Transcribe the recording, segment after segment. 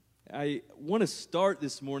I want to start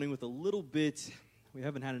this morning with a little bit, we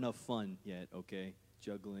haven't had enough fun yet, okay?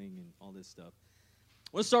 Juggling and all this stuff. I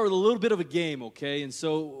want to start with a little bit of a game, okay? And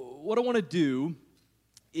so what I want to do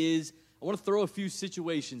is I want to throw a few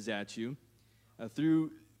situations at you,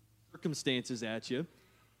 through circumstances at you.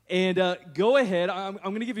 And go ahead, I'm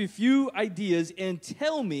going to give you a few ideas and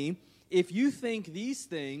tell me if you think these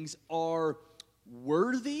things are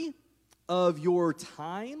worthy of your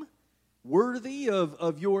time, worthy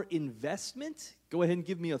of your investment. Go ahead and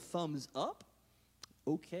give me a thumbs up.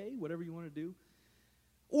 Okay, whatever you want to do.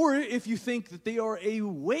 Or if you think that they are a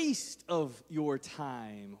waste of your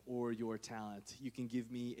time or your talent, you can give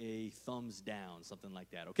me a thumbs down, something like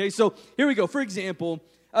that. Okay, so here we go. For example,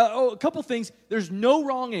 a couple things. There's no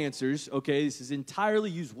wrong answers. Okay, this is entirely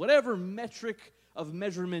use whatever metric of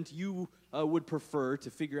measurement you would prefer to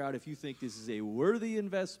figure out if you think this is a worthy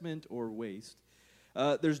investment or waste.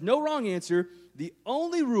 There's no wrong answer. The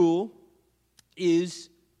only rule is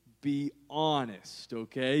be honest.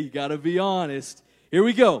 Okay, you got to be honest. Here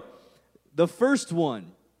we go. The first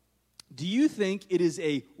one. Do you think it is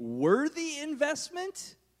a worthy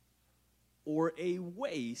investment or a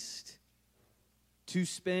waste to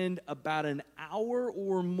spend about an hour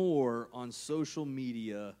or more on social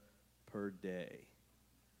media per day?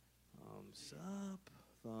 Thumbs up,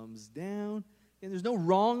 thumbs down. And there's no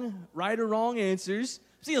right or wrong answers.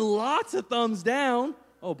 I'm seeing lots of thumbs down.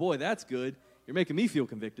 Oh boy, that's good. You're making me feel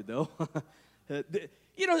convicted though.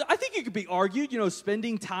 I think it could be argued,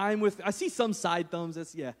 spending time with, I see some side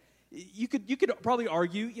thumbs, you could probably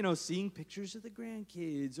argue, seeing pictures of the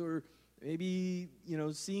grandkids, or maybe,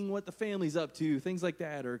 seeing what the family's up to, things like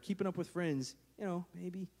that, or keeping up with friends,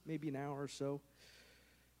 maybe an hour or so.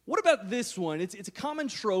 What about this one? It's a common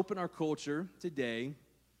trope in our culture today,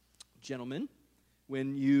 gentlemen,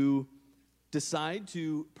 when you decide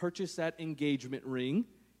to purchase that engagement ring,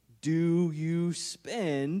 do you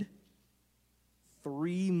spend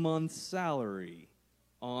 3 months' salary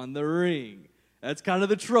on the ring? That's kind of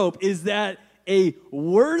the trope. Is that a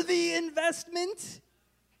worthy investment?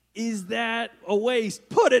 Is that a waste?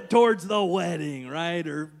 Put it towards the wedding, right?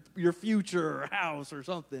 Or your future house or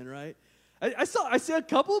something, right? I see a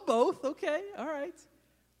couple of both. Okay, all right.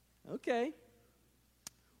 Okay.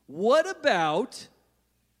 What about,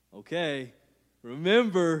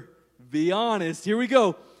 remember, be honest. Here we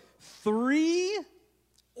go. 3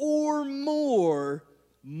 or more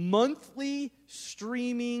monthly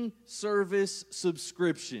streaming service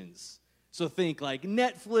subscriptions. So think like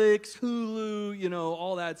Netflix, Hulu,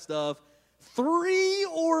 all that stuff. 3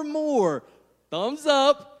 or more. Thumbs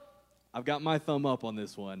up. I've got my thumb up on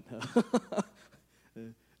this one.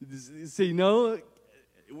 See, we're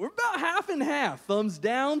about half and half. Thumbs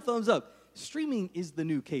down, thumbs up. Streaming is the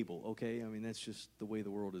new cable, okay? I mean, that's just the way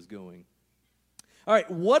the world is going. All right,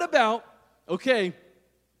 what about,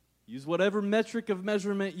 use whatever metric of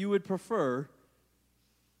measurement you would prefer.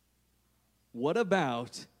 What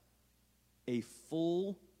about a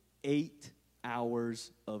full 8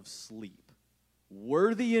 hours of sleep?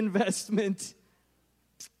 Worthy investment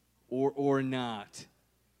or not?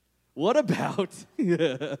 What about,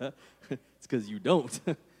 it's because you don't.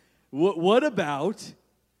 What about,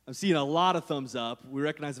 I'm seeing a lot of thumbs up. We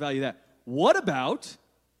recognize the value of that. What about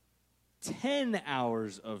 10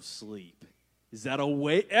 hours of sleep? Is that a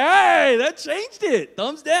waste? Hey, that changed it.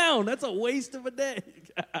 Thumbs down. That's a waste of a day.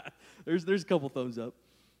 There's a couple thumbs up.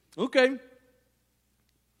 Okay.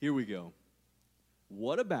 Here we go.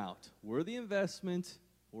 What about worthy investment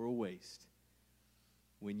or a waste?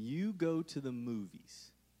 When you go to the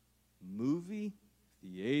movies, movie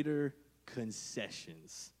theater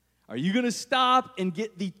concessions, are you going to stop and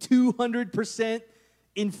get the 200%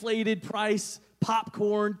 inflated price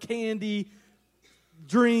popcorn, candy,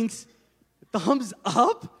 drinks? Thumbs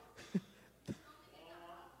up?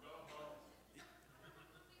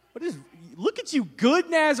 Look at you, good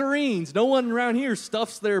Nazarenes. No one around here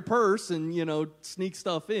stuffs their purse and, sneaks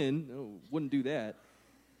stuff in. No, wouldn't do that.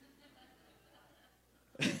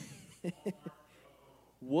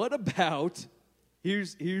 What about,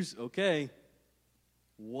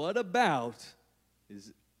 what about,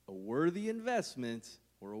 is a worthy investment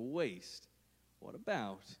or a waste? What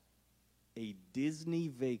about a Disney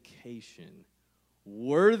vacation?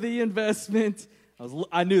 Worthy investment?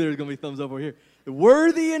 I knew there was going to be thumbs up over here.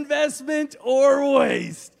 Worthy investment or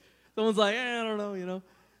waste? Someone's like, I don't know,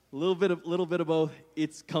 a little bit of both.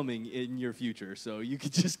 It's coming in your future, so you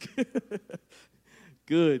could just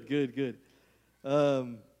good. All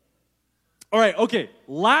right, okay.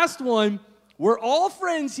 Last one. We're all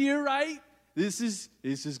friends here, right? This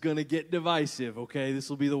is going to get divisive, okay? This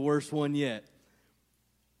will be the worst one yet.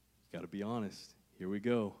 Got to be honest. Here we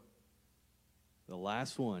go. The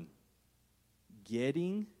last one.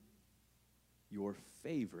 Getting your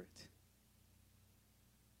favorite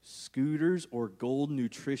Scooters or Gold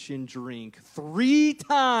Nutrition drink 3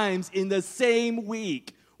 times in the same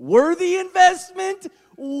week. Worthy investment,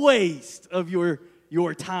 waste of your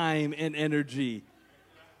time and energy.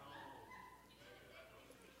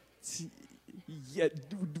 Yeah,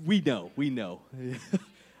 we know.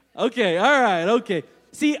 Okay, all right, okay.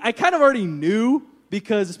 See, I kind of already knew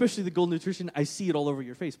because, especially the Gold Nutrition, I see it all over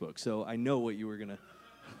your Facebook, so I know what you were going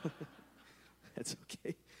to... That's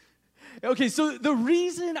okay. Okay, so the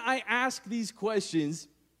reason I ask these questions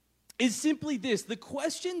is simply this. The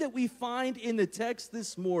question that we find in the text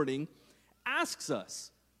this morning asks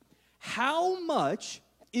us, how much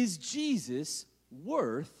is Jesus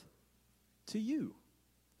worth to you?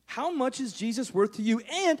 How much is Jesus worth to you?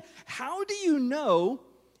 And how do you know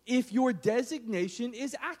if your designation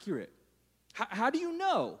is accurate? How do you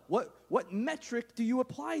know? What metric do you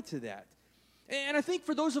apply to that? And I think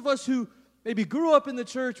for those of us who maybe grew up in the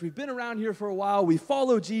church, we've been around here for a while, we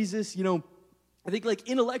follow Jesus, I think like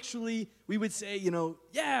intellectually we would say,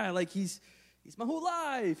 yeah, like he's my whole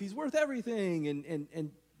life, he's worth everything,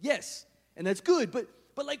 and yes, and that's good, but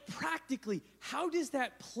like practically, how does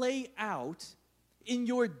that play out in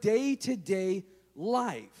your day-to-day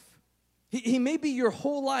life? He may be your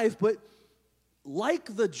whole life, but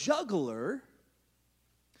like the juggler,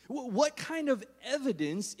 what kind of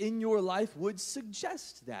evidence in your life would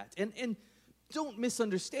suggest that? And don't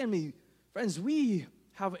misunderstand me, friends, we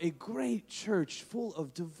have a great church full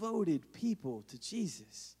of devoted people to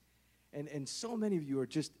Jesus. And so many of you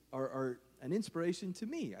are an inspiration to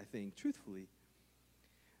me, I think, truthfully.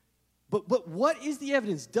 But what is the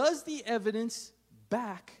evidence? Does the evidence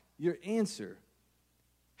back your answer?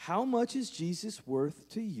 How much is Jesus worth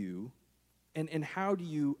to you? And how do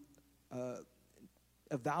you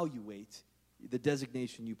evaluate the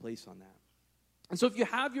designation you place on that? And so if you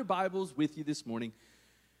have your Bibles with you this morning,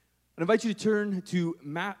 I invite you to turn to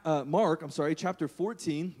Mark, chapter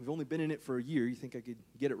 14. We've only been in it for a year. You think I could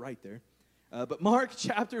get it right there. But Mark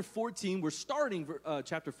chapter 14, we're starting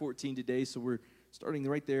chapter 14 today, so we're starting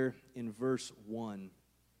right there in verse 1.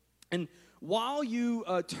 And while you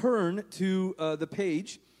turn to the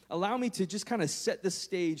page, allow me to just kind of set the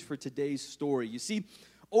stage for today's story. You see,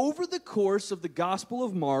 over the course of the Gospel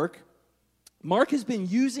of Mark has been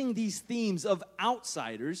using these themes of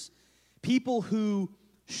outsiders, people who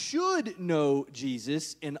should know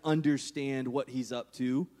Jesus and understand what he's up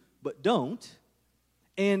to, but don't.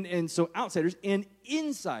 And so outsiders and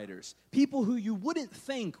insiders, people who you wouldn't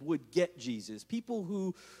think would get Jesus, people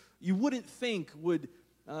who you wouldn't think would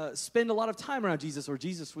spend a lot of time around Jesus, or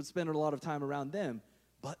Jesus would spend a lot of time around them,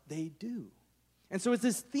 but they do. And so it's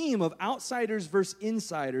this theme of outsiders versus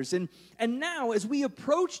insiders. And now, as we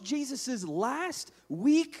approach Jesus' last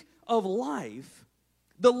week of life,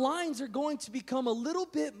 the lines are going to become a little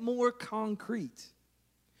bit more concrete.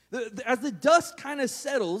 As the dust kind of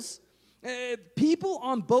settles, people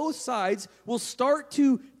on both sides will start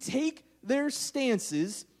to take their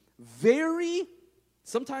stances very,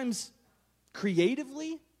 sometimes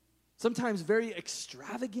creatively, sometimes very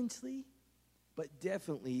extravagantly, but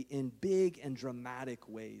definitely in big and dramatic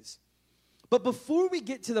ways. But before we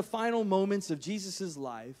get to the final moments of Jesus'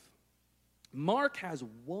 life, Mark has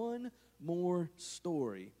one more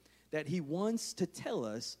story that he wants to tell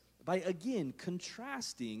us by, again,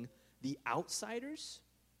 contrasting the outsiders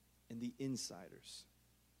and the insiders.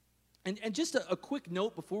 And just a quick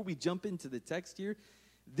note before we jump into the text here,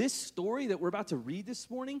 this story that we're about to read this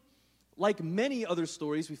morning, like many other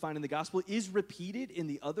stories we find in the gospel, is repeated in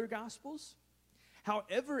the other gospels.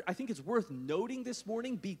 However, I think it's worth noting this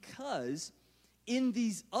morning because in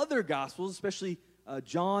these other gospels, especially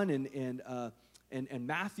John and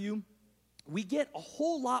Matthew, we get a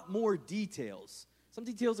whole lot more details. Some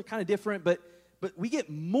details are kind of different, but we get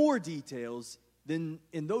more details than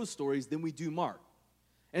in those stories than we do Mark.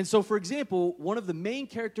 And so, for example, one of the main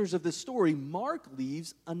characters of the story, Mark,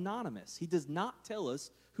 leaves anonymous. He does not tell us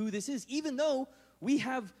who this is, even though we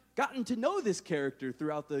have gotten to know this character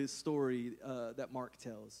throughout the story that Mark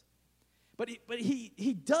tells. But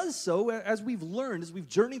he does so, as we've learned, as we've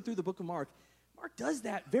journeyed through the book of Mark. Mark does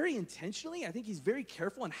that very intentionally. I think he's very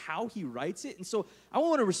careful on how he writes it. And so I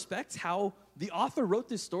want to respect how the author wrote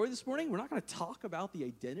this story this morning. We're not going to talk about the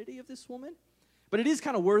identity of this woman, but it is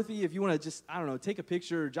kind of worthy if you want to just, take a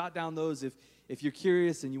picture or jot down those if you're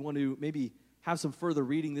curious and you want to maybe have some further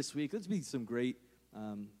reading this week. Let's be some great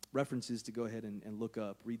references to go ahead and look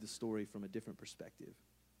up, read the story from a different perspective.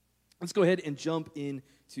 Let's go ahead and jump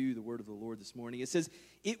into the word of the Lord this morning. It says,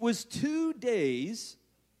 "It was 2 days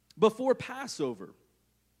before Passover,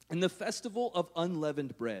 and the festival of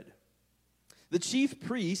unleavened bread. The chief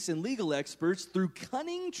priests and legal experts, through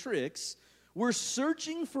cunning tricks, were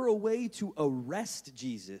searching for a way to arrest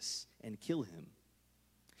Jesus and kill him.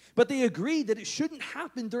 But they agreed that it shouldn't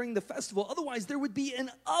happen during the festival, otherwise there would be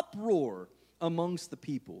an uproar amongst the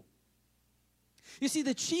people. You see,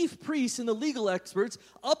 the chief priests and the legal experts,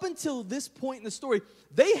 up until this point in the story,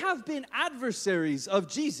 they have been adversaries of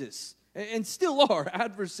Jesus, and still are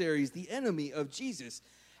adversaries, the enemy of Jesus.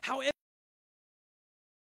 However,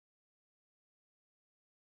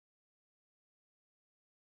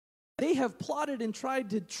 they have plotted and tried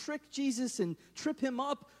to trick Jesus and trip him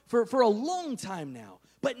up for a long time now.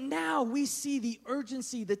 But now we see the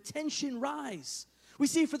urgency, the tension rise. We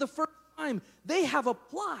see for the first time they have a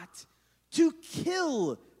plot to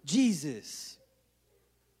kill Jesus.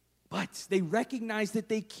 But they recognize that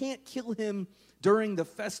they can't kill him during the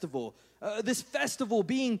festival. This festival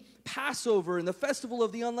being Passover and the festival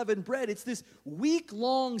of the unleavened bread, it's this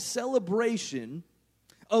week-long celebration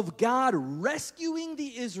of God rescuing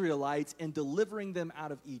the Israelites and delivering them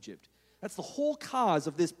out of Egypt. That's the whole cause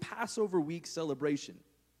of this Passover week celebration.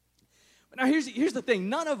 Now here's the thing.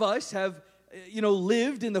 None of us have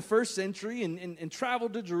lived in the first century and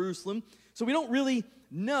traveled to Jerusalem, so we don't really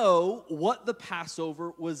know what the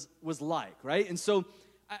Passover was like, right? And so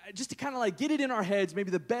just to kind of like get it in our heads, maybe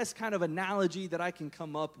the best kind of analogy that I can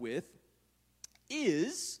come up with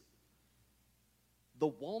is the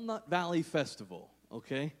Walnut Valley Festival,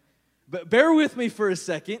 okay? But bear with me for a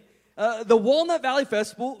second. The Walnut Valley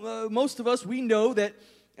Festival, most of us, we know that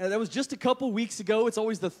that was just a couple weeks ago. It's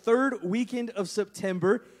always the third weekend of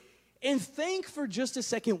September. And think for just a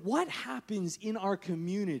second, what happens in our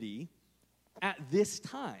community at this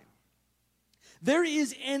time? There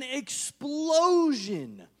is an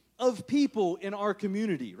explosion of people in our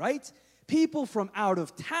community, right? People from out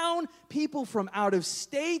of town, people from out of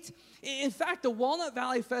state. In fact, the Walnut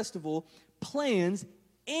Valley Festival plans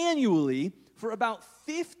annually for about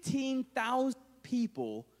 15,000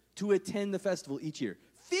 people to attend the festival each year.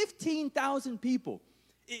 15,000 people.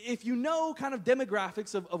 If you know kind of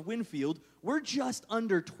demographics of Winfield, we're just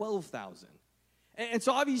under 12,000. And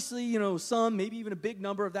so obviously, some, maybe even a big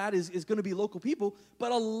number of that is going to be local people,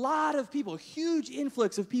 but a lot of people, a huge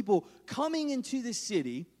influx of people coming into the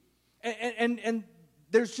city, and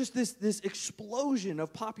there's just this explosion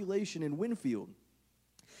of population in Winfield.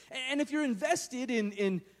 And if you're invested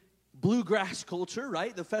in bluegrass culture,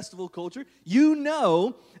 right, the festival culture, you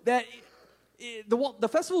know that the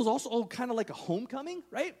festival is also kind of like a homecoming,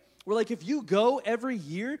 right? Where like if you go every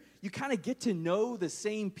year, you kind of get to know the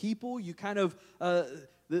same people. You kind of,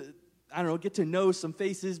 get to know some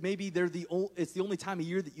faces. Maybe it's the only time of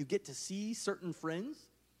year that you get to see certain friends.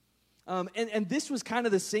 And this was kind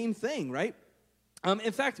of the same thing, right?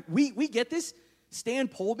 In fact, we get this. Stan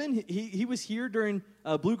Polman, he was here during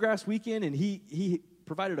Bluegrass Weekend, and he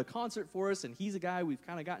provided a concert for us, and he's a guy we've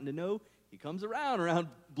kind of gotten to know. He comes around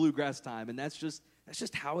Bluegrass time, and that's just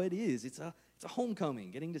how it is. It's a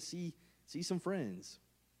homecoming, getting to see some friends.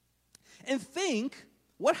 And think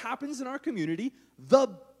what happens in our community, the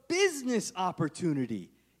business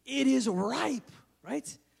opportunity. It is ripe,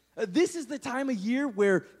 right? This is the time of year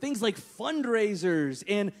where things like fundraisers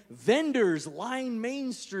and vendors line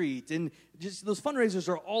Main Street, and just those fundraisers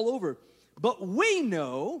are all over. But we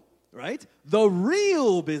know, right, the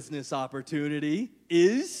real business opportunity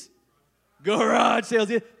is garage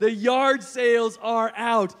sales. The yard sales are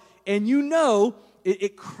out. And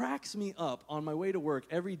it cracks me up on my way to work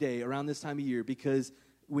every day around this time of year, because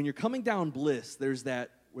when you're coming down Bliss, there's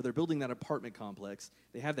that, where they're building that apartment complex,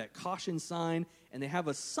 they have that caution sign, and they have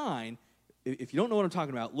a sign. If you don't know what I'm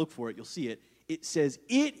talking about, look for it. You'll see it. It says,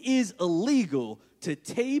 it is illegal to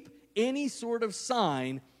tape any sort of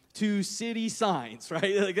sign to city signs,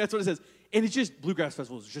 right? Like that's what it says. And it's just, Bluegrass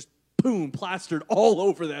Festival is just, boom, plastered all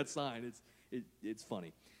over that sign. It's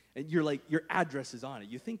funny. And you're like, your address is on it.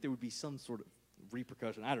 You think there would be some sort of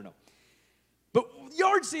repercussion. I don't know. But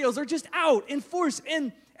yard sales are just out in force.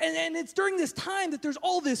 And it's during this time that there's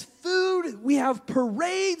all this food. We have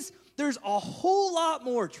parades. There's a whole lot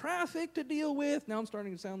more traffic to deal with. Now I'm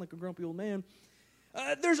starting to sound like a grumpy old man.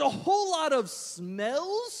 There's a whole lot of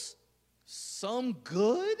smells. Some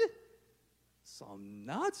good, some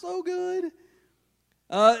not so good.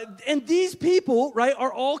 And these people, right,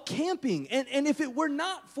 are all camping. And if it were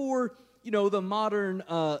not for, the modern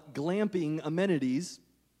glamping amenities,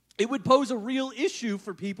 it would pose a real issue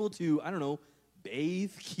for people to,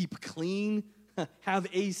 bathe, keep clean, have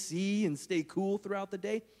AC, and stay cool throughout the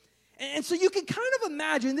day. And so you can kind of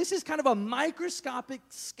imagine, this is kind of a microscopic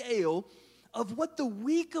scale of what the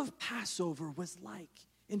week of Passover was like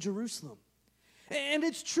in Jerusalem. And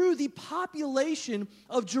it's true, the population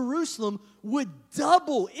of Jerusalem would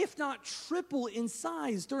double, if not triple in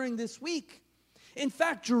size during this week. In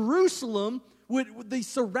fact, Jerusalem the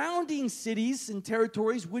surrounding cities and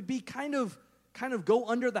territories would be kind of go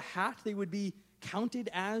under the hat. They would be counted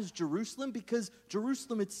as Jerusalem because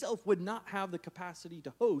Jerusalem itself would not have the capacity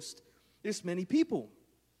to host this many people.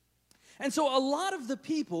 And so a lot of the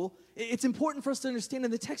people, it's important for us to understand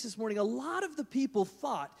in the text this morning, a lot of the people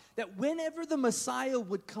thought that whenever the Messiah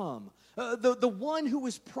would come, the one who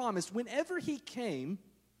was promised, whenever he came,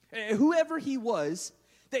 whoever he was,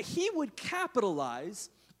 that he would capitalize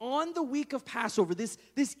on the week of Passover, this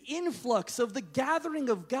influx of the gathering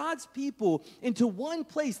of God's people into one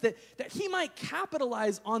place, that he might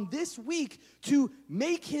capitalize on this week to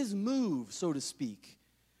make his move, so to speak,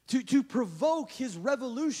 to provoke his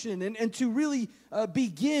revolution and to really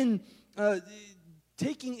begin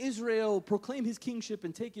taking Israel, proclaim his kingship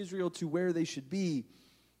and take Israel to where they should be,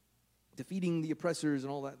 defeating the oppressors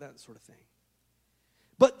and all that sort of thing.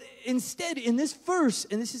 But instead, in this verse,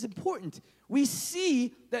 and this is important, we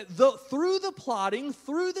see that through the plotting,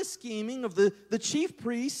 through the scheming of the chief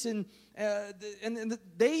priests, and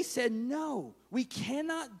they said, no, we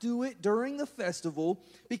cannot do it during the festival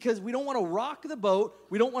because we don't want to rock the boat.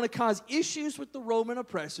 We don't want to cause issues with the Roman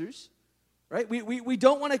oppressors, right? We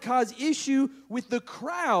don't want to cause issue with the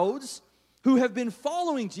crowds who have been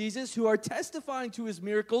following Jesus, who are testifying to his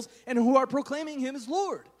miracles, and who are proclaiming him as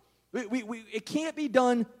Lord. It can't be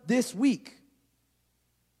done this week.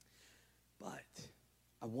 But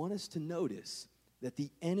I want us to notice that the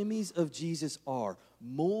enemies of Jesus are,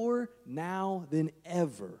 more now than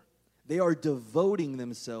ever, they are devoting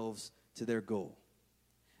themselves to their goal.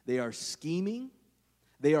 They are scheming,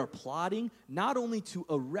 they are plotting, not only to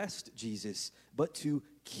arrest Jesus, but to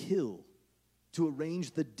kill, to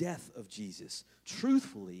arrange the death of Jesus.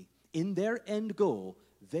 Truthfully, in their end goal,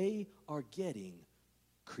 they are getting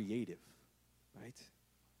creative, right?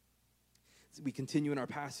 So we continue in our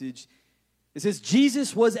passage. It says,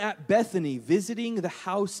 Jesus was at Bethany visiting the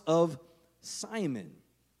house of Simon,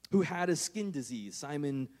 who had a skin disease.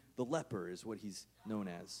 Simon the leper is what he's known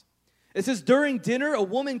as. It says, during dinner, a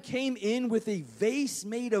woman came in with a vase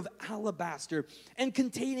made of alabaster and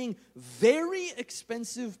containing very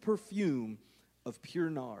expensive perfume of pure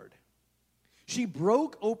nard. She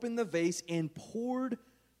broke open the vase and poured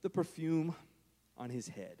the perfume on his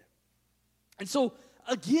head. And so,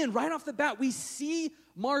 again, right off the bat, we see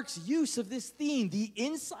Mark's use of this theme, the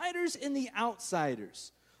insiders and the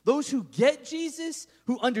outsiders. Those who get Jesus,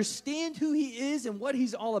 who understand who he is and what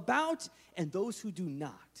he's all about, and those who do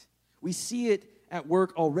not. We see it at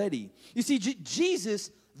work already. You see,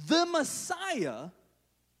 Jesus, the Messiah,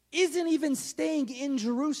 isn't even staying in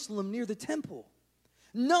Jerusalem near the temple.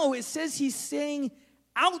 No, it says he's staying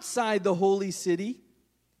outside the holy city,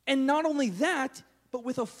 and not only that, but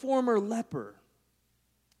with a former leper.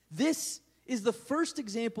 This is the first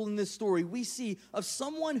example in this story we see of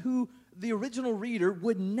someone who the original reader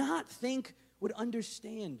would not think would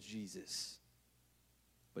understand Jesus,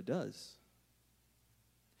 but does.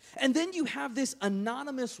 And then you have this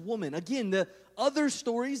anonymous woman. Again, the other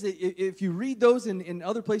stories, if you read those in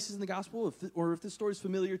other places in the gospel, if this story is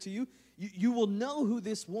familiar to you, you will know who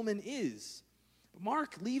this woman is.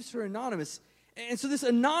 Mark leaves her anonymous. And so this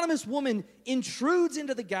anonymous woman intrudes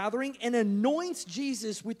into the gathering and anoints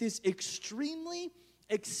Jesus with this extremely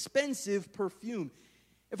expensive perfume.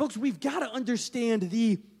 And folks, we've got to understand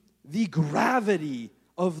the gravity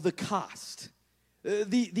of the cost,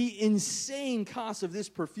 the insane cost of this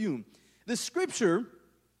perfume. The scripture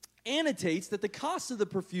annotates that the cost of the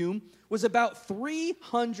perfume was about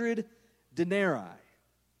 300 denarii.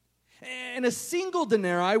 And a single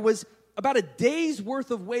denarii was about a day's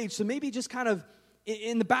worth of wage. So maybe just kind of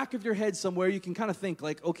in the back of your head somewhere, you can kind of think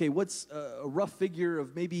like, okay, what's a rough figure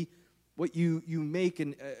of maybe what you make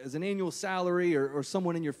as an annual salary or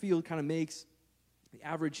someone in your field kind of makes, the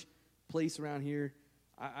average place around here.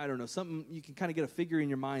 I don't know, something you can kind of get a figure in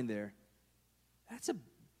your mind there. That's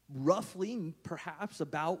roughly perhaps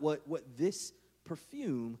about what this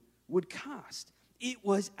perfume would cost. It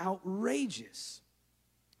was outrageous.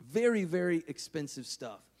 Very, very expensive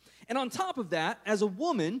stuff. And on top of that, as a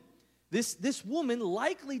woman, this woman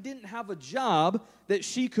likely didn't have a job that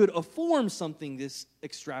she could afford something this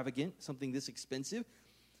extravagant, something this expensive.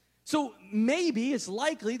 So maybe it's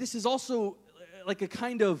likely this is also like a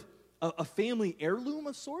kind of a family heirloom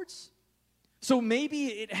of sorts. So maybe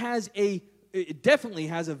it definitely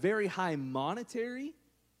has a very high monetary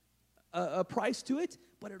price to it,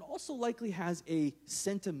 but it also likely has a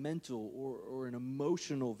sentimental or an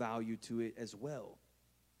emotional value to it as well.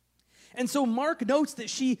 And so Mark notes that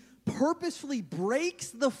she purposefully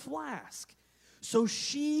breaks the flask, so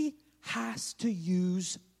she has to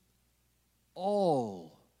use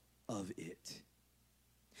all of it.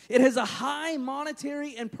 It has a high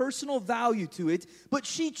monetary and personal value to it, but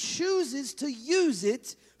she chooses to use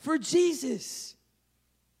it for Jesus.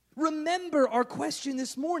 Remember our question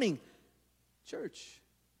this morning. Church,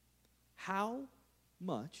 how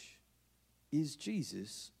much is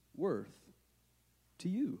Jesus worth to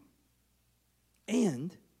you?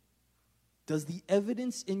 And does the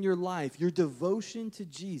evidence in your life, your devotion to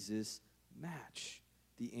Jesus, match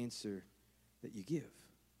the answer that you give?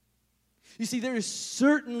 You see, there is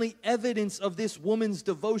certainly evidence of this woman's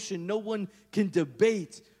devotion. No one can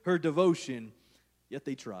debate her devotion, yet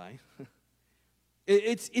they try.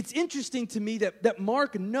 It's interesting to me that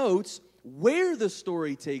Mark notes where the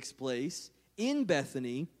story takes place, in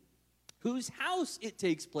Bethany, whose house it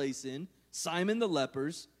takes place in, Simon the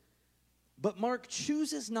leper's, but Mark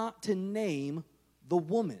chooses not to name the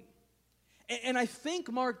woman. And I think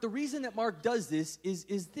the reason that Mark does this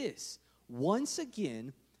is this. Once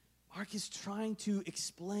again, Mark is trying to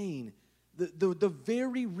explain the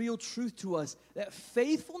very real truth to us that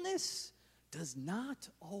faithfulness does not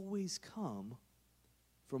always come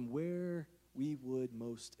from where we would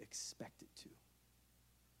most expect it to.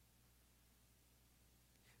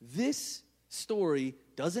 This story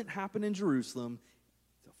doesn't happen in Jerusalem.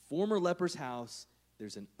 It's a former leper's house.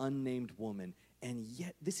 There's an unnamed woman. And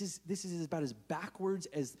yet, this is about as backwards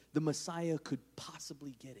as the Messiah could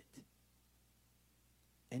possibly get it.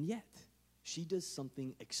 And yet, she does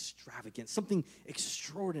something extravagant, something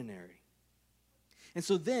extraordinary. And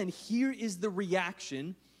so then, here is the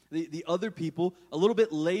reaction, the other people. A little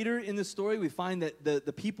bit later in the story, we find that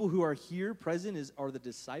the people who are here present are the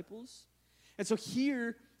disciples. And so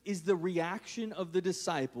here is the reaction of the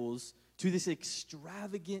disciples to this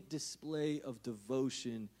extravagant display of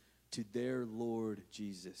devotion to their Lord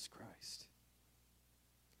Jesus Christ.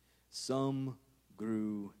 Some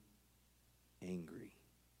grew angry.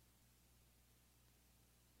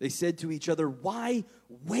 They said to each other, "Why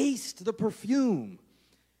waste the perfume?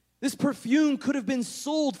 This perfume could have been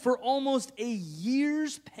sold for almost a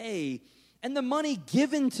year's pay and the money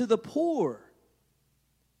given to the poor."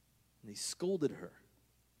 And they scolded her.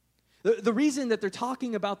 The reason that they're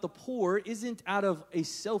talking about the poor isn't out of a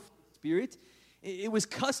self spirit. It was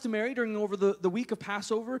customary during the week of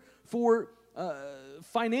Passover for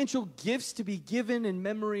financial gifts to be given in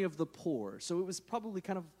memory of the poor. So it was probably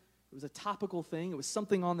it was a topical thing. It was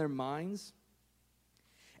something on their minds.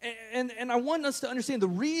 And I want us to understand the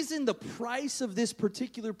reason the price of this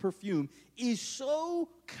particular perfume is so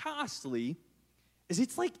costly is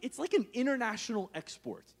it's like an international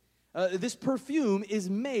export. This perfume is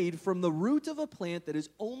made from the root of a plant that is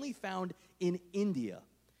only found in India.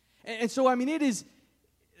 And so,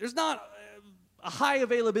 there's not a high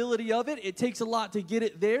availability of it. It takes a lot to get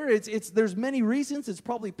it there. There's many reasons. It's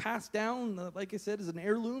probably passed down, like I said, as an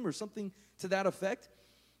heirloom or something to that effect.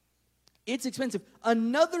 It's expensive.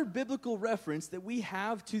 Another biblical reference that we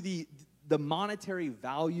have to the monetary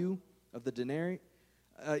value of the denarii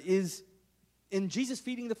is in Jesus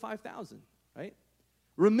feeding the 5,000, right?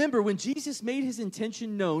 Remember, when Jesus made his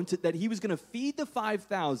intention known that he was going to feed the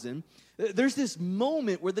 5,000, there's this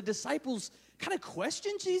moment where the disciples kind of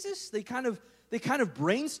question Jesus. They kind of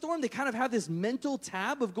brainstorm. They kind of have this mental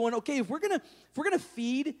tab of going, okay, if we're gonna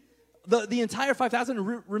feed the entire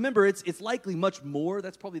 5,000, remember it's likely much more.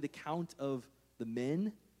 That's probably the count of the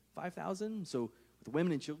men, 5,000. So with the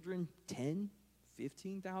women and children, 10,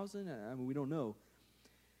 15,000. We don't know.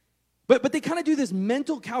 But they kind of do this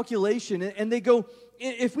mental calculation, and they go,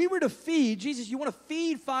 if we were to feed, Jesus, you want to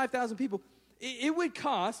feed 5,000 people, it would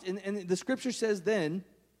cost, and the scripture says then,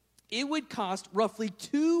 it would cost roughly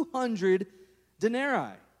 200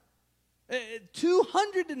 denarii.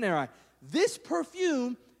 200 denarii. This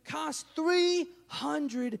perfume cost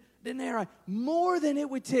 300 denarii, more than it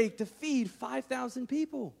would take to feed 5,000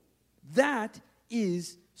 people. That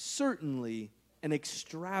is certainly an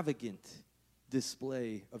extravagant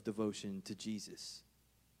display of devotion to Jesus.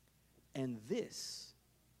 And this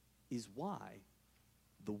is why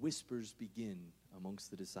the whispers begin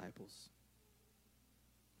amongst the disciples.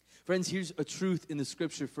 Friends, here's a truth in the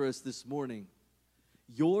scripture for us this morning.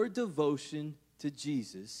 Your devotion to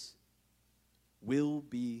Jesus will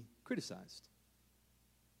be criticized.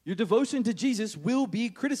 Your devotion to Jesus will be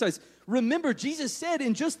criticized. Remember, Jesus said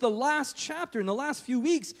in just the last chapter, in the last few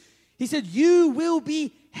weeks, he said, you will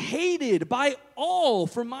be hated by all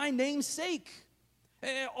for my name's sake.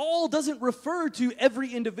 All doesn't refer to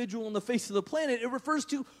every individual on the face of the planet. It refers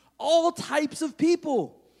to all types of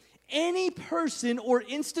people. any person or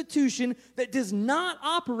institution that does not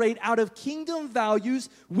operate out of kingdom values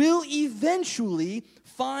will eventually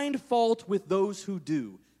find fault with those who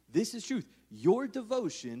do. This is truth. Your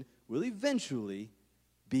devotion will eventually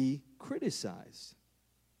be criticized.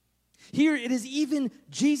 Here it is even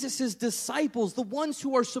Jesus' disciples, the ones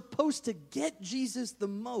who are supposed to get Jesus the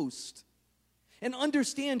most and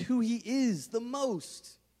understand who he is the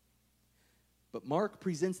most. But Mark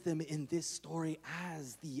presents them in this story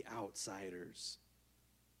as the outsiders.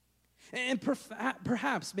 And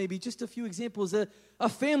perhaps, maybe just a few examples, a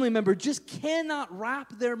family member just cannot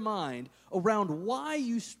wrap their mind around why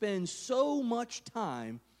you spend so much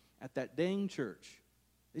time at that dang church.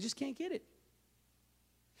 They just can't get it.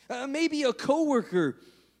 Maybe a coworker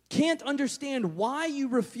can't understand why you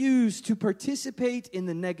refuse to participate in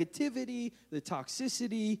the negativity, the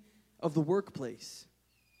toxicity of the workplace.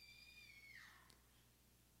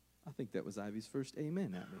 I think that was Ivy's first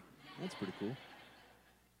amen at me. That's pretty cool.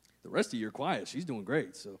 The rest of you are quiet. She's doing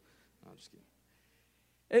great, so I'm just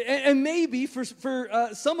kidding. And maybe for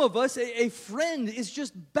some of us, a friend is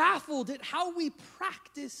just baffled at how we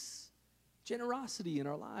practice generosity in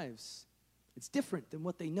our lives. It's different than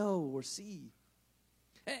what they know or see.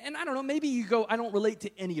 And I don't know, maybe you go, I don't relate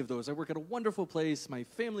to any of those. I work at a wonderful place. My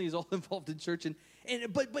family is all involved in church.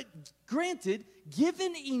 But granted,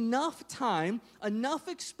 given enough time, enough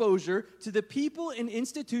exposure to the people and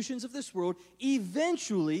institutions of this world,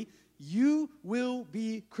 eventually you will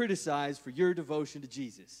be criticized for your devotion to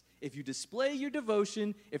Jesus. If you display your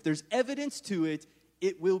devotion, if there's evidence to it,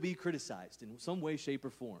 it will be criticized in some way, shape,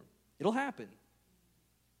 or form. It'll happen.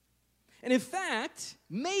 And in fact,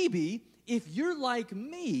 maybe if you're like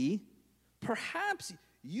me, perhaps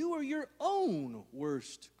you are your own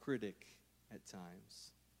worst critic at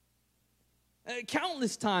times.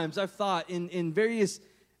 Countless times I've thought in various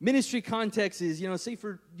ministry contexts, say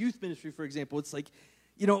for youth ministry, for example, it's like,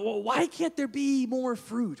 why can't there be more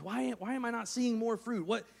fruit? Why am I not seeing more fruit?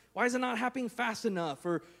 Why is it not happening fast enough?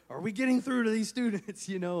 Or are we getting through to these students?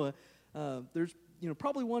 There's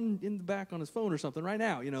probably one in the back on his phone or something right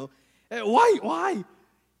now. Why?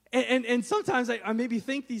 And sometimes I maybe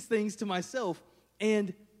think these things to myself.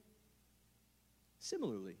 And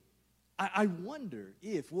similarly, I wonder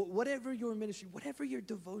if whatever your ministry, whatever your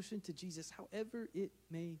devotion to Jesus, however it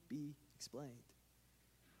may be explained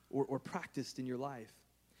or practiced in your life,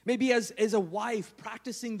 maybe as a wife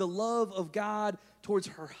practicing the love of God towards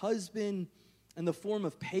her husband in the form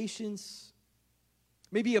of patience,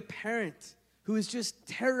 maybe a parent who is just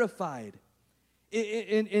terrified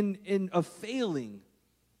of failing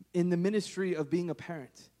in the ministry of being a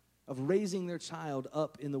parent, of raising their child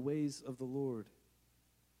up in the ways of the Lord.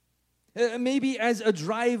 Maybe as a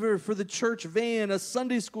driver for the church van, a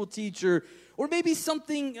Sunday school teacher, or maybe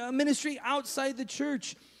something, ministry outside the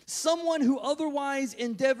church, someone who otherwise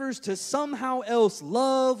endeavors to somehow else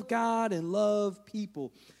love God and love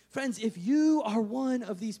people. Friends, if you are one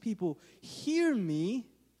of these people, hear me,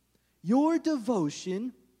 your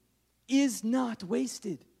devotion is not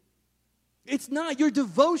wasted. It's not. Your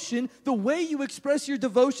devotion, the way you express your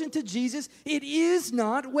devotion to Jesus, it is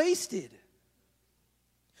not wasted.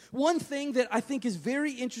 One thing that I think is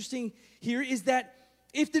very interesting here is that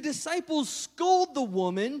if the disciples scold the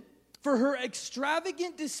woman for her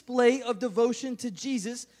extravagant display of devotion to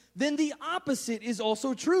Jesus, then the opposite is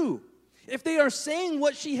also true. If they are saying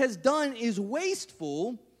what she has done is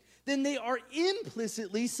wasteful, then they are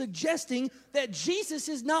implicitly suggesting that Jesus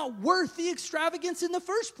is not worth the extravagance in the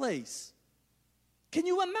first place. Can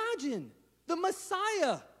you imagine? The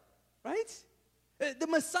Messiah, right? The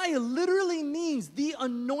Messiah literally means the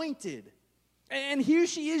anointed. And here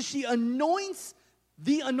she is, she anoints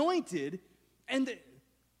the anointed, and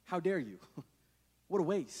how dare you? What a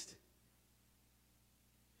waste.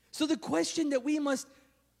 So the question that we must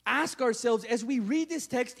ask ourselves as we read this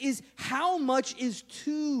text is, how much is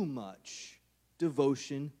too much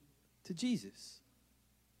devotion to Jesus?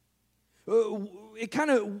 It kind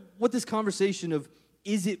of, what this conversation of,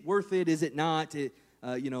 is it worth it, is it not,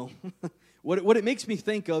 what it makes me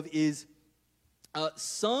think of is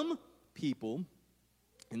some people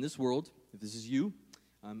in this world, if this is you,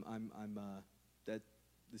 that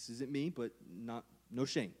this isn't me, but no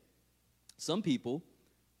shame. Some people,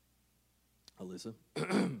 Alyssa,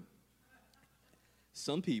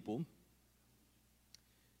 some people,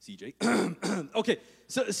 CJ, okay,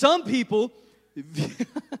 so some people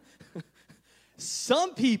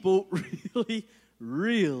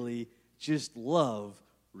really just love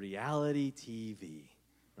reality TV,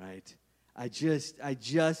 right? I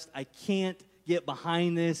can't get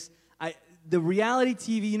behind this. The reality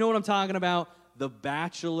TV, you know what I'm talking about? The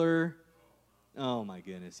Bachelor, Oh, my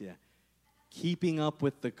goodness, yeah. Keeping Up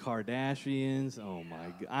with the Kardashians. Oh, my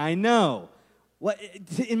God. I know.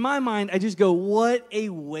 In my mind, I just go, what a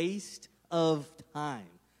waste of time.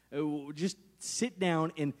 Just sit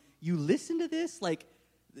down and you listen to this, like,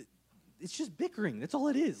 it's just bickering. That's all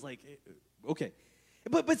it is. Like, okay.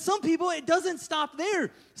 But some people, it doesn't stop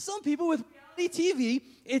there. Some people with reality TV,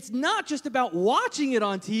 it's not just about watching it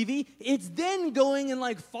on TV. It's then going and,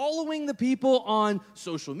 like, following the people on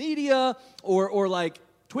social media or like,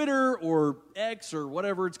 Twitter or X or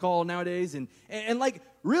whatever it's called nowadays, and like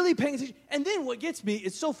really paying attention. And then what gets me,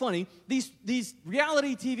 it's so funny, these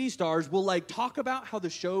reality TV stars will like talk about how the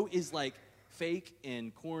show is like fake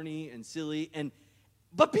and corny and silly,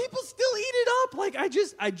 but people still eat it up. Like I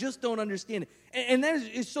just don't understand it. And that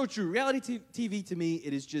is so true. Reality TV to me,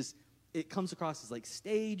 it comes across as like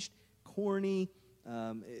staged, corny,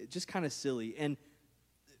 just kind of silly. And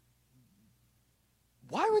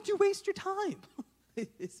why would you waste your time?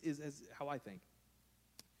 is how I think.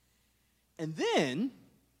 And then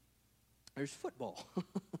there's football.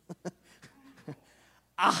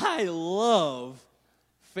 I love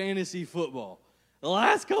fantasy football. The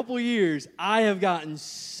last couple years, I have gotten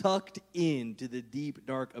sucked into the deep,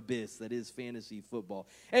 dark abyss that is fantasy football.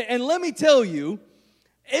 And let me tell you,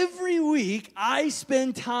 every week I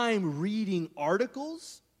spend time reading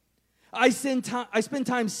articles. I spend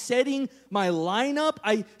time setting my lineup.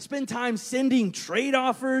 I spend time sending trade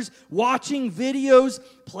offers, watching videos,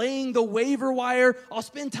 playing the waiver wire. I'll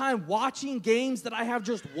spend time watching games that I have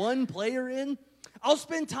just one player in. I'll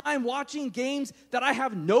spend time watching games that I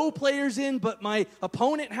have no players in, but my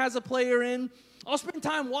opponent has a player in. I'll spend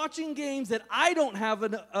time watching games that I don't have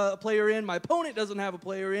a player in, my opponent doesn't have a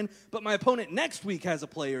player in, but my opponent next week has a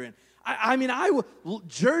player in.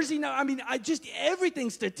 Everything,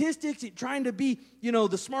 statistics, trying to be,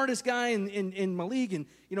 the smartest guy in my league. And,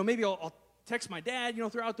 maybe I'll text my dad,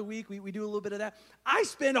 throughout the week. We do a little bit of that. I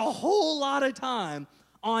spend a whole lot of time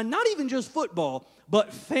on not even just football,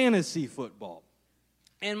 but fantasy football.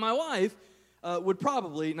 And my wife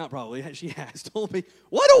she has told me,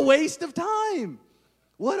 what a waste of time.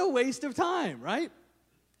 What a waste of time, right?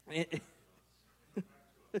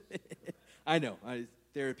 I know.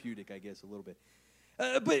 Therapeutic, I guess, a little bit.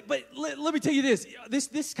 But let me tell you this.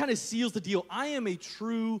 This kind of seals the deal. I am a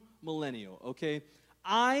true millennial, okay?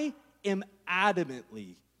 I am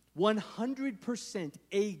adamantly 100%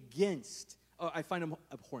 against, I find them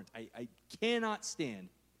abhorrent. I cannot stand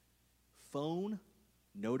phone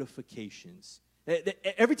notifications.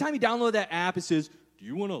 Every time you download that app, it says, do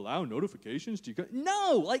you want to allow notifications?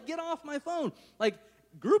 No, like, get off my phone. Like,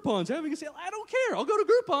 Groupon's having a sale. I don't care. I'll go to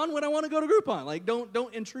Groupon when I want to go to Groupon. Like,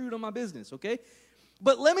 don't intrude on my business, okay?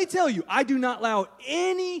 But let me tell you, I do not allow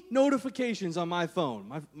any notifications on my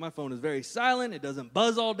phone. My phone is very silent. It doesn't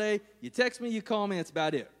buzz all day. You text me, you call me, that's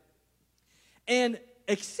about it. And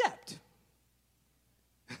except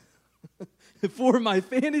for my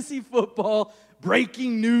fantasy football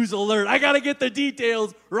breaking news alert. I got to get the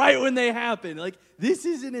details right when they happen. Like, this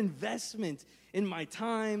is an investment in my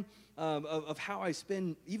time, of how I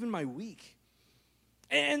spend even my week.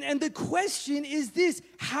 And the question is this: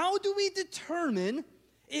 how do we determine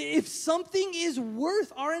if something is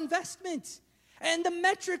worth our investment? And the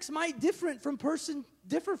metrics might differ from person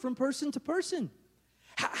to person.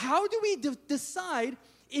 How do we decide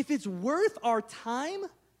if it's worth our time,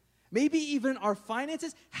 maybe even our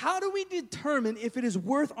finances? How do we determine if it is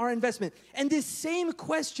worth our investment? And this same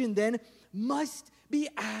question then must be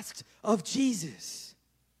asked of Jesus.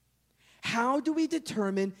 How do we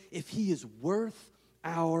determine if he is worth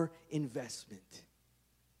our investment?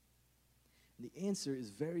 And the answer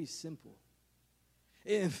is very simple.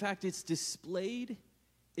 In fact, it's displayed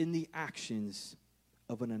in the actions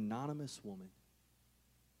of an anonymous woman.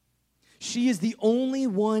 She is the only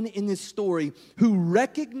one in this story who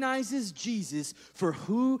recognizes Jesus for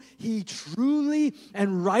who he truly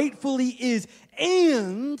and rightfully is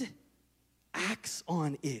and acts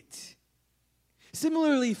on it.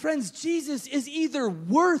 Similarly, friends, Jesus is either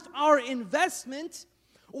worth our investment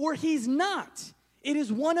or he's not. It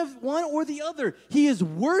is one or the other. He is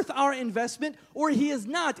worth our investment or he is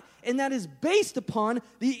not. And that is based upon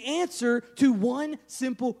the answer to one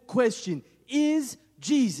simple question: is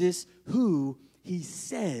Jesus who he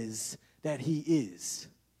says that he is?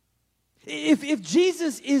 If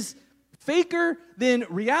Jesus is faker than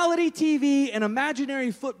reality TV and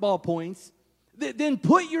imaginary football points, then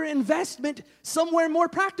put your investment somewhere more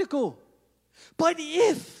practical. But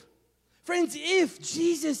if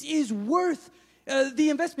Jesus is worth the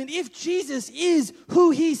investment, if Jesus is who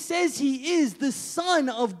he says he is, the Son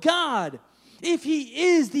of God, if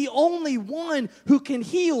he is the only one who can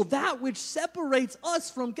heal that which separates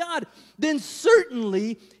us from God, then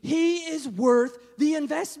certainly he is worth the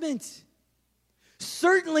investment.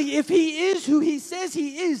 Certainly, if he is who he says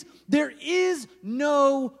he is, there is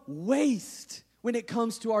no waste when it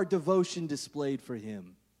comes to our devotion displayed for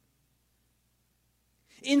him.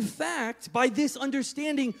 In fact, by this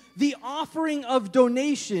understanding, the offering of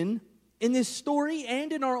donation in this story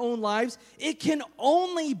and in our own lives, it can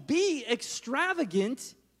only be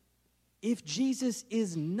extravagant if Jesus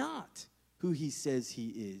is not who he says he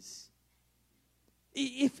is.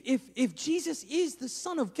 If Jesus is the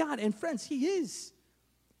Son of God, and friends, he is,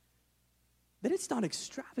 then it's not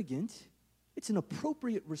extravagant, it's an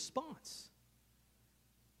appropriate response.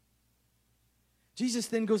 Jesus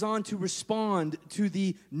then goes on to respond to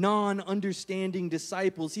the non-understanding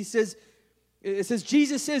disciples. Jesus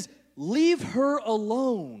says, leave her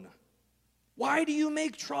alone. Why do you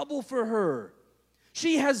make trouble for her?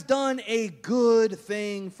 She has done a good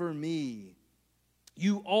thing for me.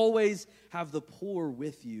 You always have the poor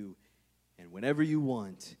with you, and whenever you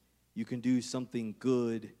want, you can do something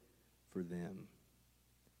good for them.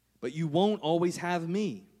 But you won't always have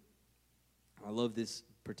me. I love this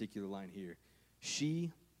particular line here.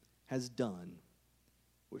 She has done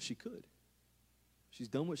what she could. She's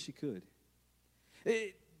done what she could.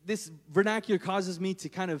 This vernacular causes me to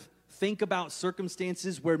kind of think about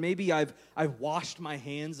circumstances where maybe I've washed my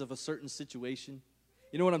hands of a certain situation.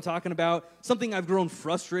 You know what I'm talking about? Something I've grown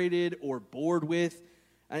frustrated or bored with.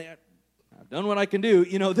 I've done what I can do.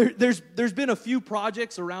 You know, there's been a few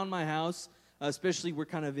projects around my house, especially we're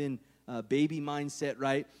kind of in baby mindset,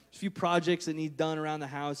 right? There's a few projects that need done around the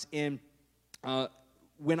house, and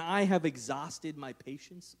when I have exhausted my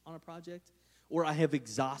patience on a project, or I have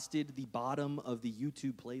exhausted the bottom of the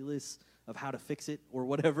YouTube playlist of how to fix it or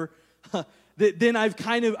whatever, then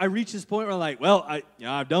I reach this point where I'm like, well,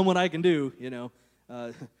 I've done what I can do, you know.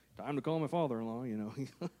 Time to call my father-in-law, you know.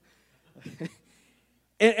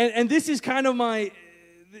 and this is kind of my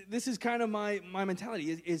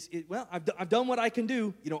mentality. Well, I've done what I can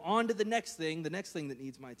do, you know. On to the next thing that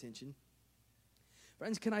needs my attention.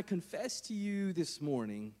 Friends, can I confess to you this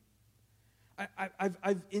morning,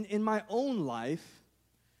 I've in my own life,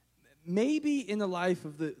 maybe in the life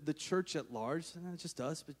of the church at large, not just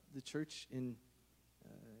us, but the church in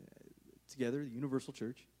together, the universal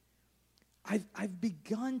church, I've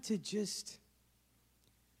begun to just,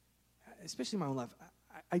 especially in my own life,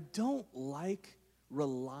 I don't like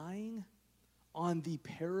relying on the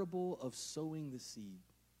parable of sowing the seed.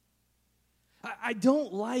 I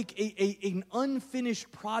don't like an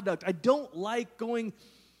unfinished product. I don't like going,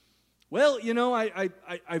 well, you know, I've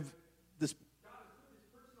this person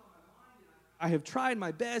on my mind, and I have tried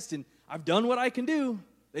my best, and I've done what I can do.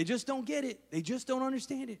 They just don't get it. They just don't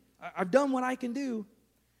understand it. I've done what I can do.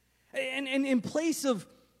 And in place of,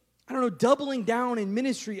 I don't know, doubling down in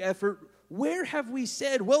ministry effort, where have we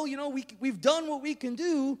said, well, you know, we've done what we can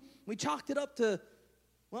do. We chalked it up to,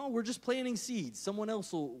 well, we're just planting seeds. Someone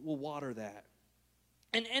else will water that.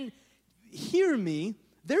 And hear me,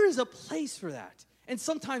 there is a place for that. And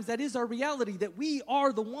sometimes that is our reality, that we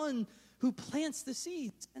are the one who plants the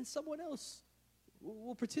seeds, and someone else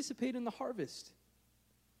will participate in the harvest.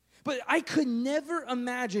 But I could never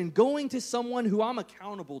imagine going to someone who I'm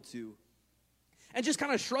accountable to and just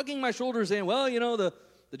kind of shrugging my shoulders saying, well, you know, the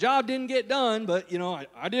job didn't get done, but, you know,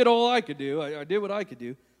 I did all I could do. I did what I could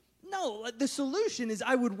do. No, the solution is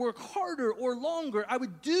I would work harder or longer. I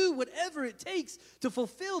would do whatever it takes to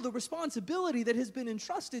fulfill the responsibility that has been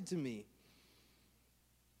entrusted to me.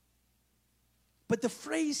 But the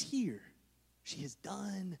phrase here, she has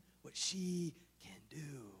done what she can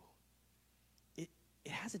do,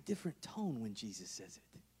 it has a different tone when Jesus says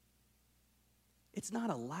it. It's not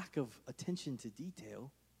a lack of attention to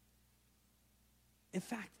detail. In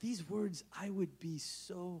fact, these words, I would be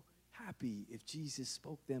so happy if Jesus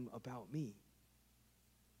spoke them about me.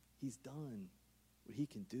 He's done what he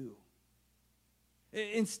can do.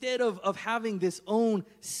 Instead of having this own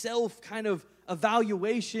self kind of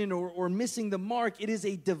evaluation or missing the mark, it is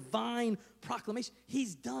a divine proclamation.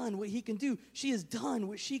 He's done what he can do. She has done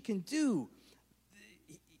what she can do.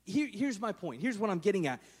 Here's my point. Here's what I'm getting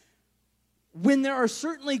at. When there are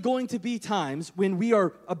certainly going to be times when we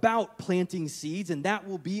are about planting seeds, and that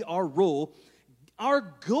will be our role, our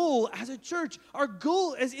goal as a church, our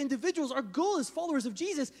goal as individuals, our goal as followers of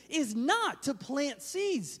Jesus is not to plant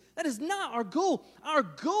seeds. That is not our goal. Our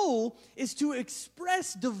goal is to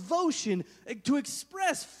express devotion, to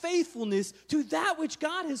express faithfulness to that which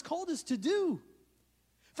God has called us to do.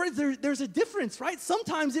 Friends, there's a difference, right?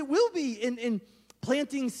 Sometimes it will be in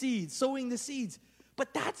planting seeds, sowing the seeds.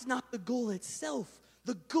 But that's not the goal itself.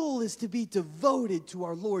 The goal is to be devoted to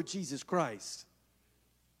our Lord Jesus Christ.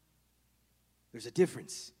 There's a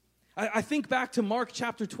difference. I think back to Mark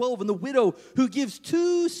chapter 12 and the widow who gives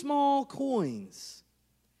 2 small coins.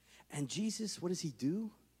 And Jesus, what does he do?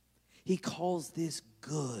 He calls this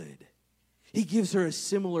good. He gives her a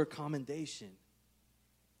similar commendation.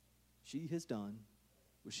 She has done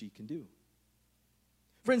what she can do.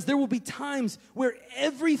 Friends, there will be times where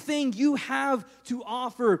everything you have to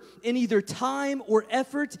offer in either time or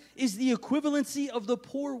effort is the equivalency of the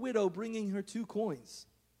poor widow bringing her 2 coins.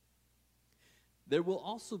 There will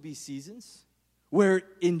also be seasons where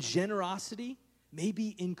in generosity, maybe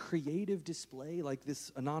in creative display like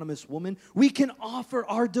this anonymous woman, we can offer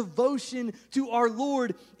our devotion to our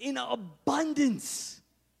Lord in abundance.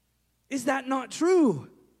 Is that not true?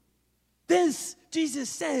 This, Jesus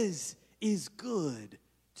says, is good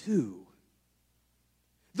too.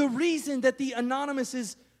 The reason that the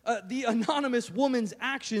anonymous woman's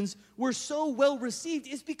actions were so well received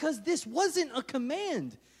is because this wasn't a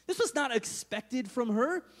command. This was not expected from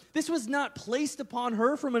her. This was not placed upon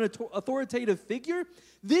her from an authoritative figure.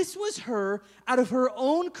 This was her, out of her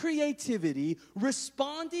own creativity,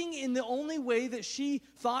 responding in the only way that she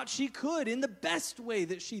thought she could, in the best way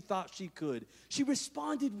that she thought she could. She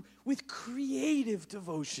responded with creative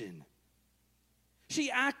devotion. She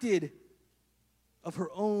acted of her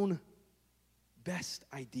own best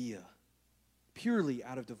idea, purely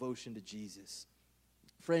out of devotion to Jesus.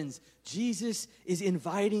 Friends, Jesus is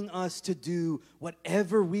inviting us to do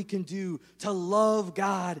whatever we can do to love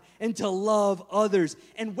God and to love others.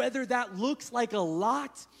 And whether that looks like a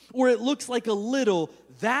lot or it looks like a little,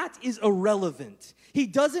 that is irrelevant. He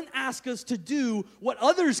doesn't ask us to do what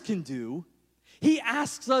others can do. He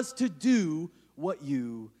asks us to do what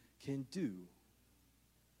you can do.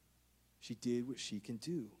 She did what she can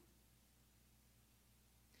do.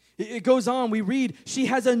 It goes on, we read, she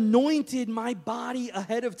has anointed my body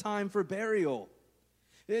ahead of time for burial.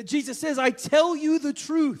 Jesus says, I tell you the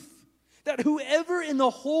truth, that whoever in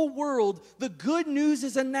the whole world the good news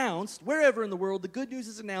is announced, wherever in the world the good news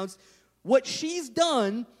is announced, what she's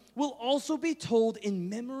done will also be told in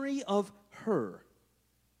memory of her.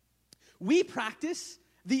 We practice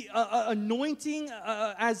the anointing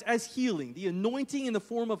as healing, the anointing in the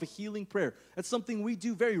form of a healing prayer. That's something we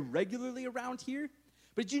do very regularly around here.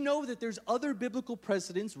 But did you know that there's other biblical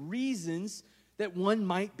precedents, reasons that one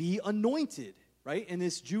might be anointed, right, in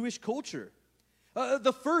this Jewish culture?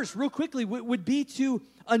 The first, real quickly, would be to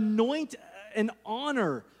anoint and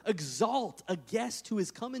honor, exalt a guest who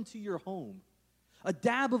has come into your home. A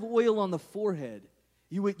dab of oil on the forehead.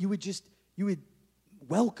 You would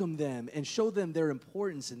welcome them and show them their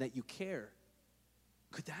importance and that you care.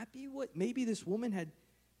 Could that be what maybe this woman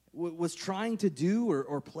was trying to do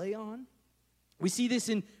or play on? We see this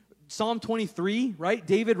in Psalm 23, right?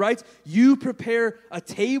 David writes, you prepare a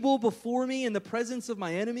table before me in the presence of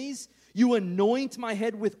my enemies. You anoint my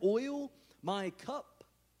head with oil. My cup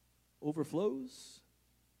overflows.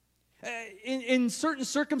 In certain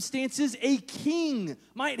circumstances, a king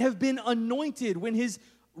might have been anointed when his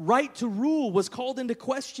right to rule was called into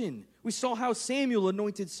question. We saw how Samuel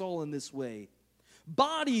anointed Saul in this way.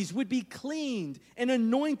 Bodies would be cleaned and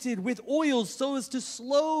anointed with oils so as to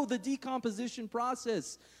slow the decomposition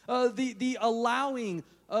process, the allowing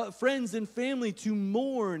friends and family to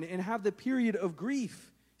mourn and have the period of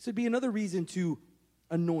grief. This would be another reason to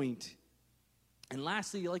anoint. And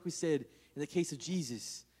lastly, like we said, in the case of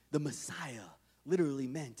Jesus, the Messiah literally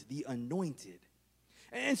meant the anointed.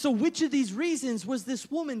 And so which of these reasons was this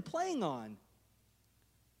woman playing on?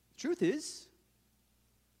 The truth is,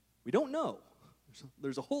 we don't know.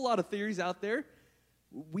 There's a whole lot of theories out there.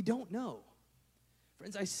 We don't know.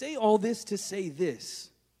 Friends, I say all this to say this.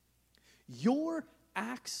 Your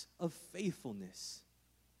acts of faithfulness,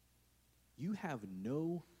 you have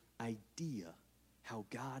no idea how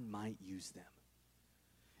God might use them.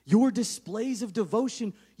 Your displays of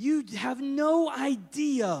devotion, you have no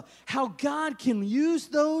idea how God can use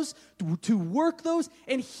those to work those.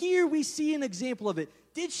 And here we see an example of it.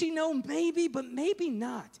 Did she know? Maybe, but maybe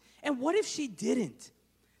not. And what if she didn't?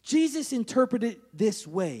 Jesus interpreted it this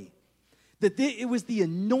way, that it was the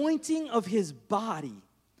anointing of his body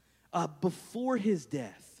before his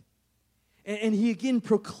death. And he again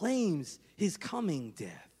proclaims his coming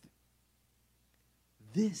death.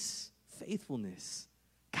 This faithfulness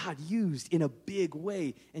God used in a big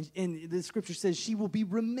way. And the scripture says she will be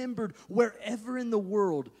remembered wherever in the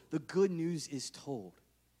world the good news is told.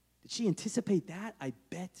 Did she anticipate that? I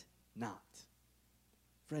bet not.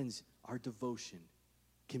 Friends, our devotion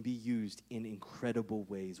can be used in incredible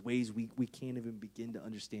ways we can't even begin to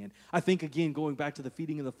understand. I think, again, going back to the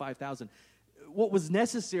feeding of the 5,000, what was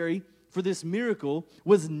necessary for this miracle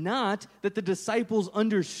was not that the disciples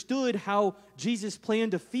understood how Jesus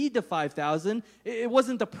planned to feed the 5,000. It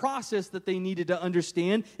wasn't the process that they needed to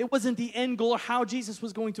understand. It wasn't the end goal or how Jesus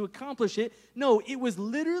was going to accomplish it. No, it was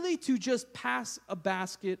literally to just pass a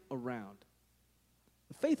basket around.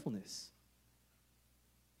 The faithfulness.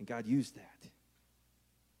 And God used that.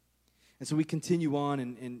 And so we continue on,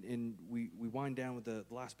 and we wind down with the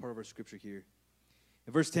last part of our scripture here.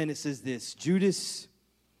 In verse 10, it says this: Judas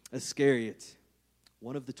Iscariot,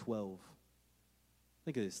 one of the 12.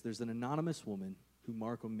 Think of this. There's an anonymous woman who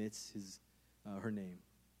Mark omits her name.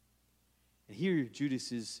 And here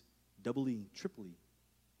Judas is doubly, triply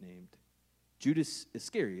named. Judas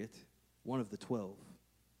Iscariot, one of the 12.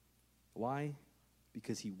 Why?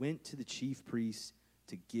 Because he went to the chief priests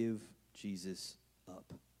to give Jesus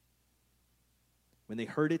up. When they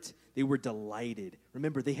heard it, they were delighted.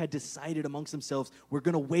 Remember, they had decided amongst themselves, we're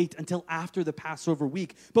going to wait until after the Passover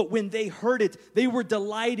week. But when they heard it, they were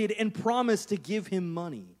delighted and promised to give him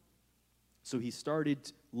money. So he started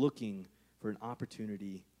looking for an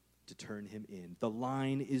opportunity to turn him in. The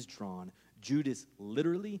line is drawn. Judas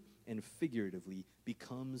literally and figuratively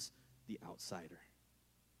becomes the outsider.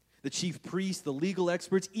 The chief priests, the legal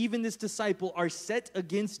experts, even this disciple are set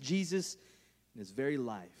against Jesus in his very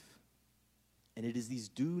life. And it is these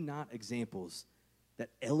do-not examples that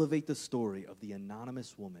elevate the story of the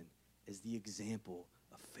anonymous woman as the example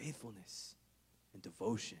of faithfulness and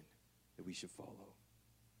devotion that we should follow.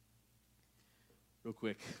 Real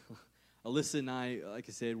quick, Alyssa and I, like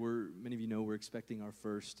I said, many of you know we're expecting our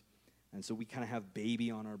first. And so we kind of have baby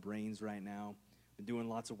on our brains right now. Been doing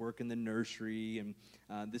lots of work in the nursery, and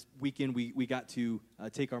this weekend we got to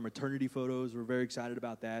take our maternity photos. We're very excited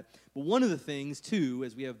about that. But one of the things, too,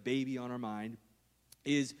 as we have baby on our mind,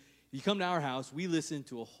 is you come to our house, we listen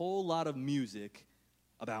to a whole lot of music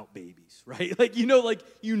about babies, right? Like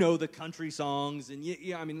the country songs, and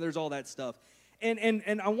I mean, there's all that stuff.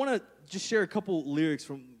 And I want to just share a couple lyrics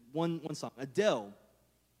from one song. Adele, one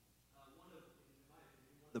of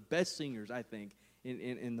the best singers, I think,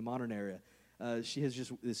 in the modern era. She has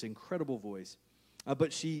just this incredible voice.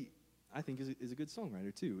 But she, I think, is a good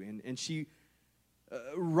songwriter, too. And she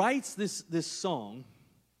writes this song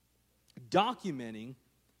documenting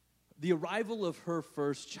the arrival of her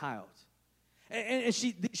first child. And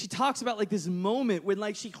she talks about, like, this moment when,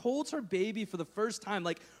 like, she holds her baby for the first time.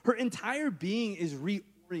 Like, her entire being is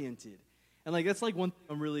reoriented. And, like, that's, like, one thing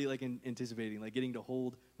I'm really, like, anticipating, like, getting to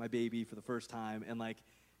hold my baby for the first time. And, like,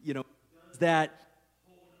 that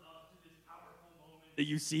that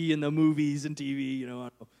you see in the movies and TV, I don't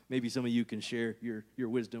know, maybe some of you can share your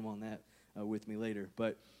wisdom on that with me later.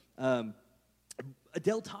 But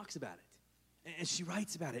Adele talks about it, and she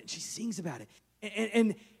writes about it, and she sings about it,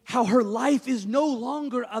 and how her life is no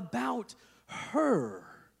longer about her.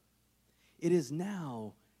 It is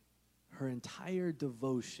now her entire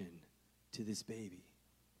devotion to this baby.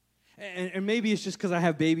 And maybe it's just because I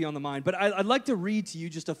have baby on the mind, but I'd like to read to you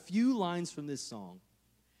just a few lines from this song.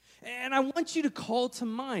 And I want you to call to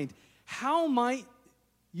mind, how might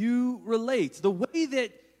you relate? The way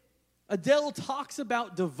that Adele talks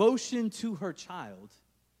about devotion to her child,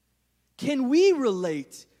 can we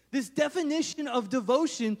relate this definition of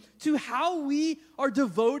devotion to how we are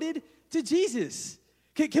devoted to Jesus?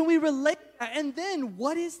 Can we relate that? And then,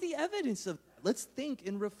 what is the evidence of that? Let's think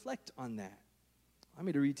and reflect on that. I'm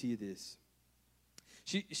going to read to you this.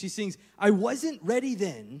 She sings, I wasn't ready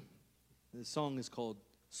then. The song is called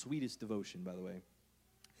Sweetest Devotion, by the way.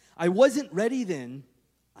 I wasn't ready then.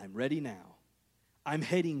 I'm ready now. I'm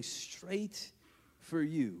heading straight for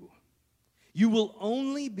you. You will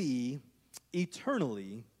only be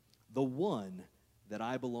eternally the one that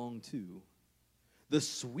I belong to. The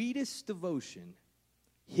sweetest devotion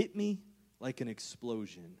hit me like an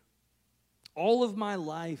explosion. All of my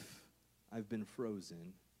life, I've been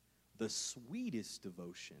frozen. The sweetest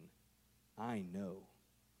devotion I know.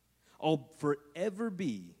 I'll forever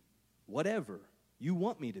be whatever you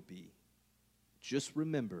want me to be. Just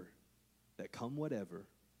remember that come whatever,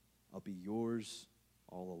 I'll be yours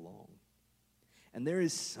all along. And there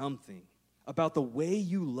is something about the way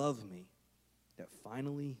you love me that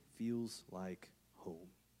finally feels like home.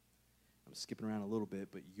 I'm skipping around a little bit,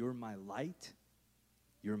 but you're my light.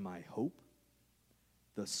 You're my hope.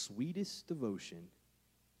 The sweetest devotion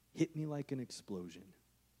hit me like an explosion.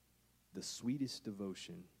 The sweetest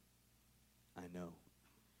devotion I know.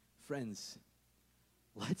 Friends,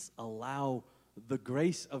 let's allow the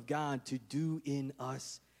grace of God to do in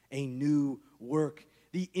us a new work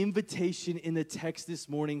The invitation in the text this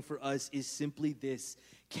morning for us is simply this: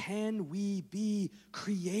 can we be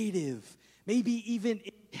creative, maybe even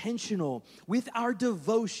intentional, with our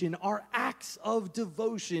devotion, our acts of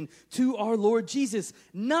devotion to our Lord Jesus,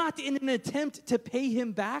 not in an attempt to pay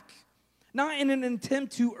him back, not in an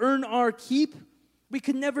attempt to earn our keep. We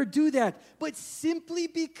could never do that, but simply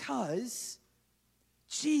because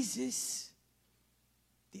Jesus,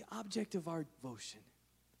 the object of our devotion,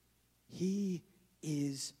 he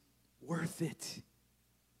is worth it.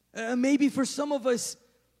 Maybe for some of us,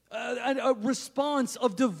 a response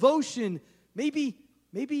of devotion, maybe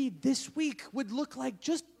this week would look like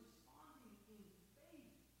just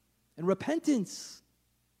and repentance,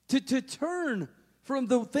 to turn from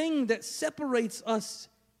the thing that separates us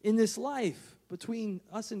in this life between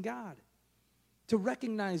us and God, to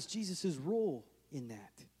recognize Jesus' role in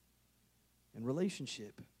that and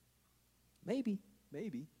relationship. Maybe.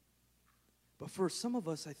 But for some of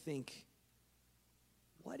us, I think,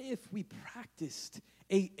 what if we practiced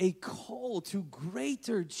a call to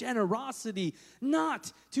greater generosity,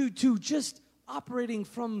 not to just operating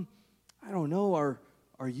from, I don't know,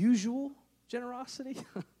 our usual generosity?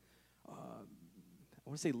 I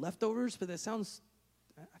want to say leftovers, but that sounds,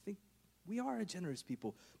 I think we are a generous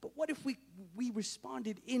people. But what if we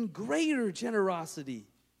responded in greater generosity?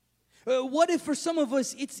 What if for some of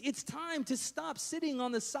us, it's time to stop sitting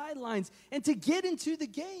on the sidelines and to get into the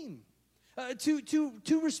game,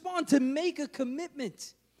 to respond, to make a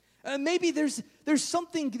commitment. Maybe there's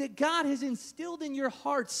something that God has instilled in your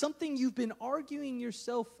heart, something you've been arguing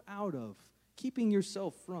yourself out of, keeping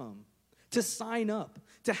yourself from, to sign up,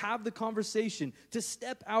 to have the conversation, to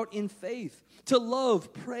step out in faith, to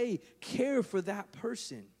love, pray, care for that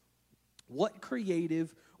person. What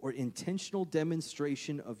creative or intentional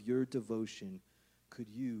demonstration of your devotion could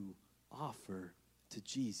you offer to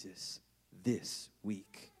Jesus this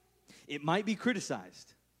week? It might be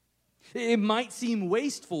criticized. It might seem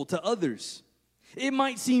wasteful to others. It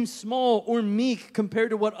might seem small or meek compared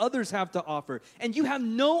to what others have to offer. And you have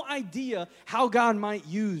no idea how God might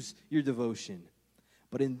use your devotion.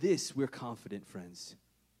 But in this, we're confident, friends.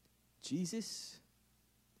 Jesus,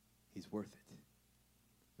 he's worth it.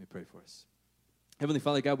 Let me pray for us. Heavenly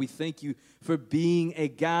Father, God, we thank you for being a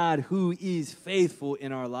God who is faithful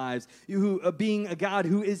in our lives, being a God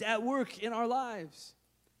who is at work in our lives.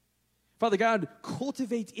 Father God,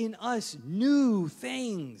 cultivate in us new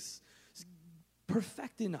things.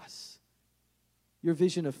 Perfect in us your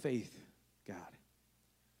vision of faith, God.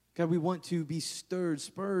 God, we want to be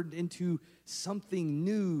spurred into something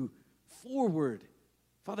new, forward.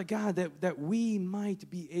 Father God, that we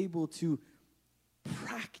might be able to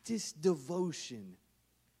practice devotion,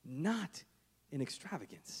 not in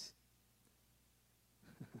extravagance.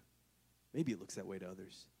 Maybe it looks that way to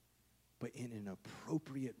others, but in an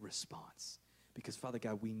appropriate response. Because, Father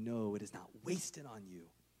God, we know it is not wasted on you.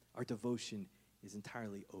 Our devotion is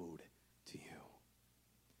entirely owed to you.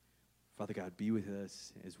 Father God, be with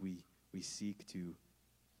us as we seek to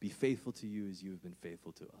be faithful to you as you have been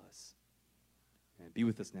faithful to us. And be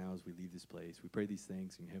with us now as we leave this place. We pray these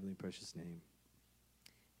things in your heavenly precious name.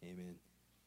 Amen.